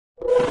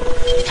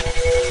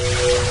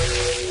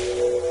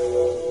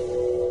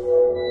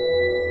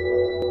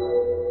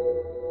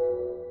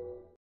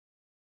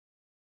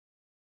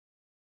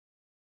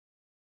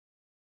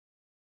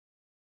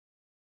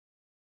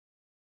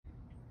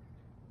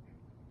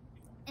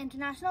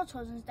International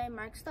Children's Day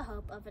marks the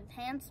hope of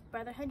enhanced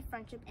brotherhood,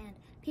 friendship, and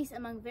peace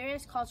among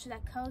various cultures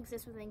that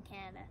coexist within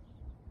Canada.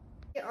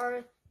 They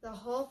are the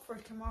hope for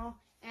tomorrow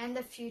and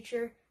the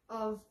future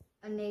of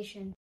a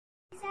nation.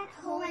 Peace at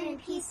home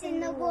and peace in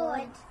the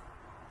world.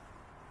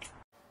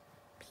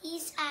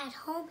 Peace at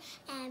home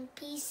and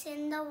peace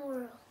in the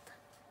world.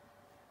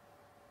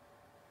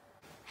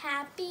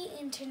 Happy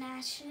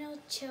International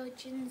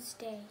Children's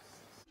Day.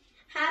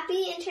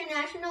 Happy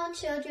International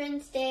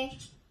Children's Day.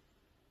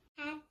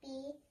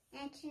 Happy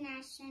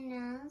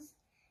International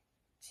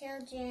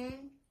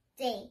Children's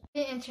Day.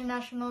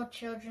 International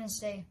Children's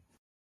Day.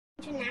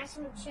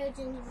 International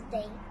Children's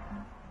Day.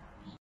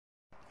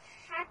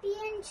 Happy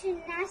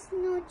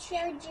International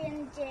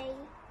Children's Day.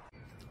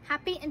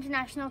 Happy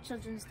International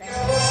Children's Day.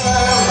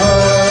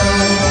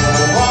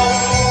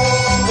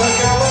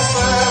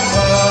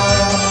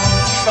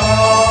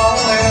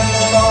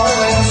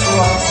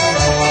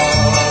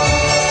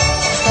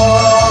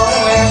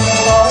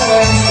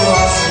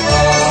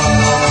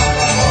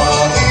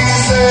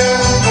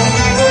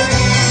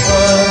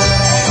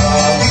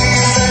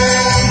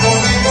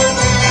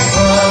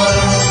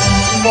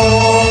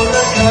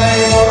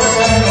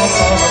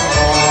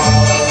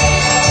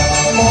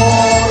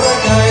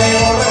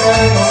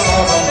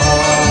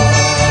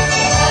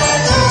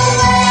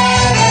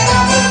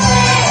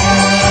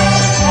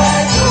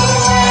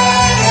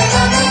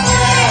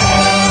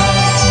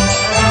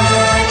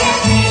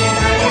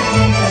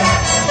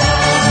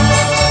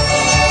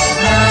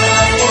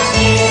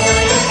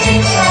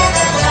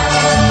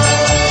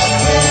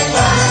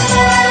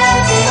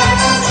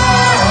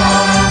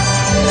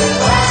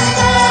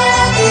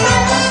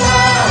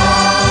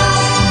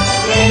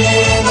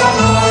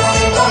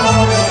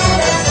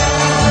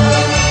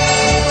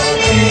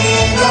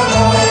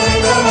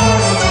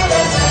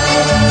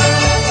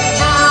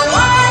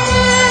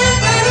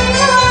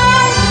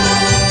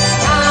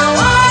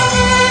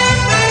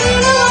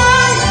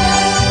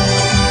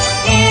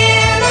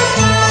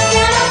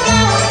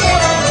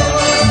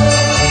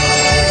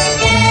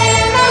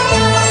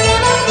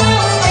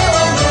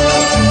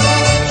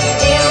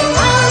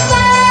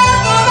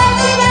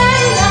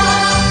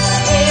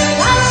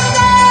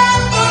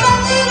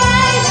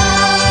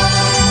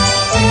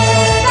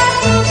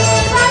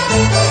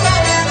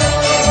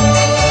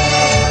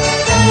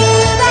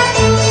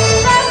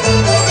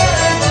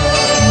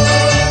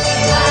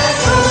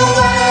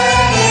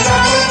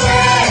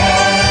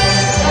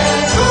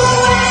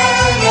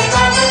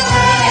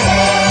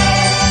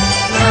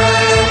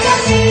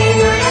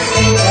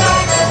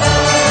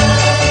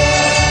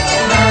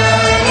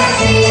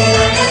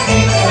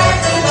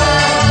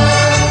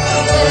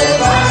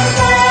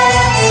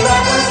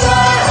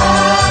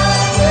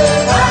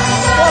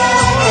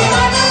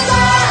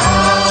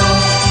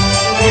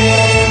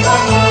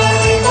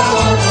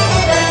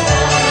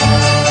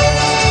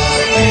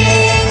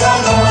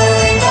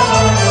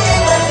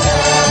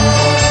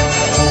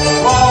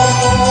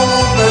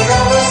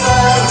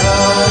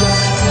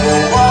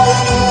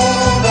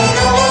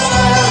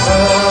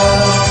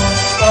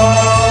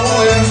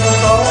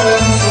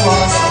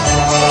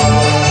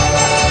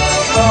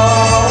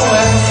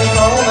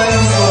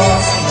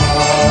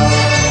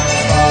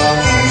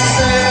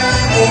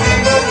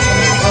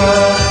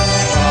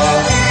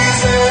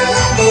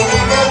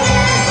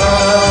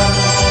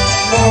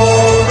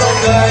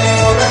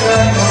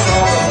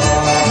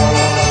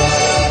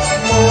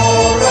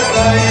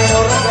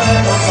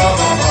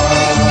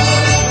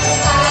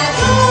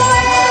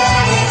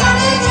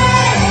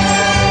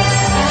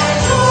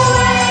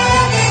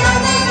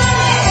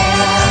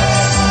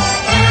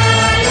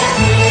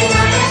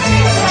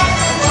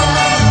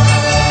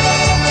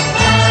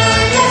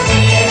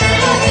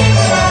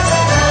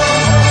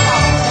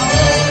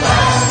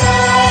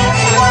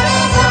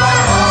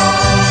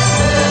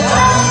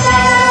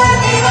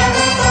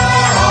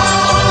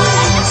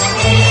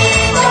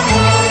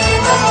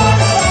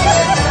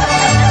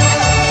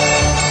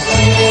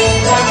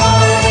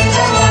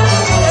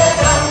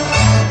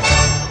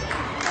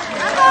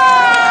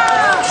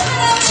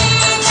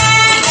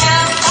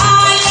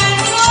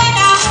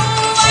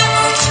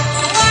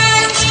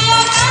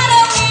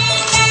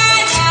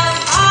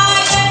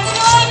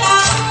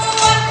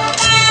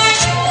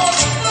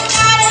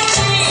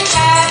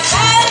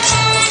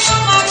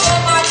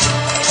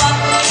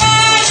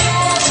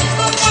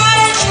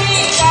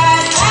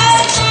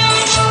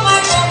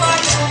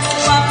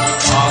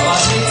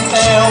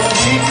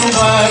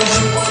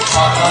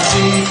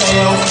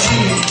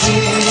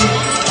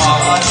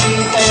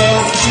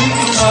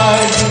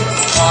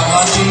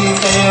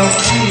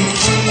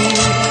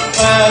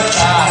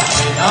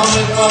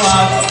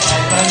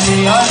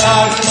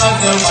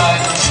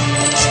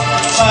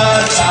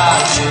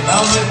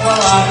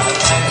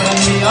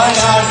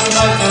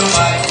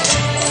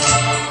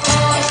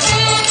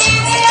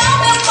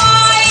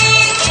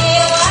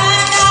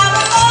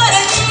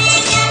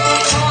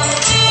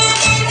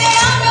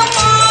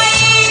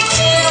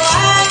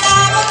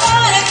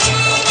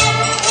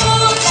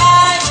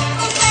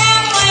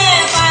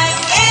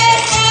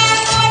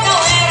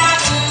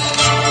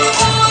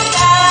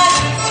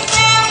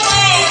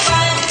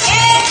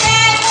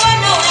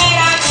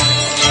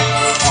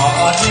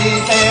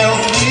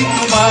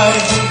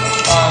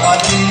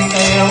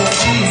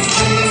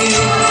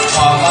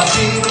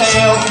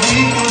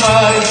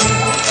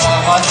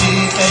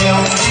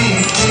 eu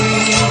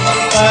pedi,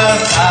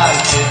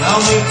 passaste, não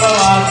me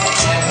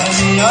falaste, é para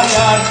mim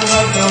olhar como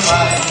é teu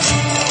pai.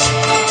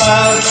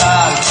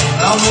 Passaste,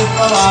 não me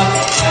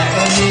falaste, é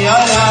para mim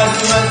olhar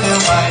como é teu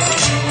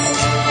pai.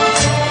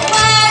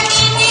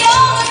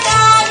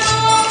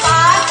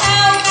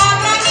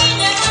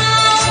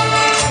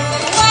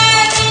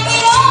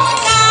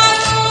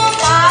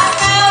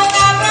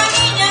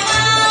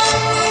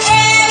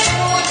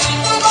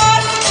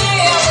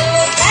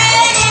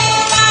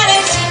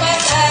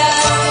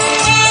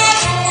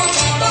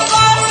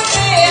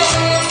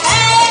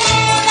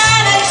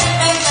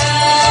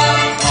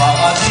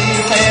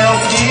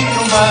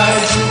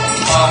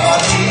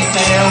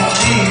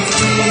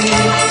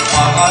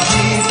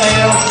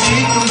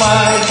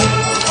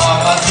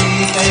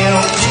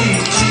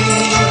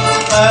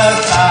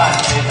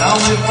 Não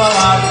me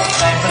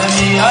falaste, nem para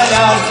mim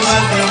olhar como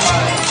é teu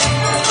pai.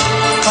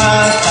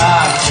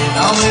 Passaste,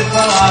 não me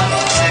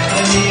falaste, nem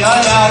para mim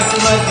olhar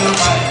como é teu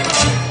pai.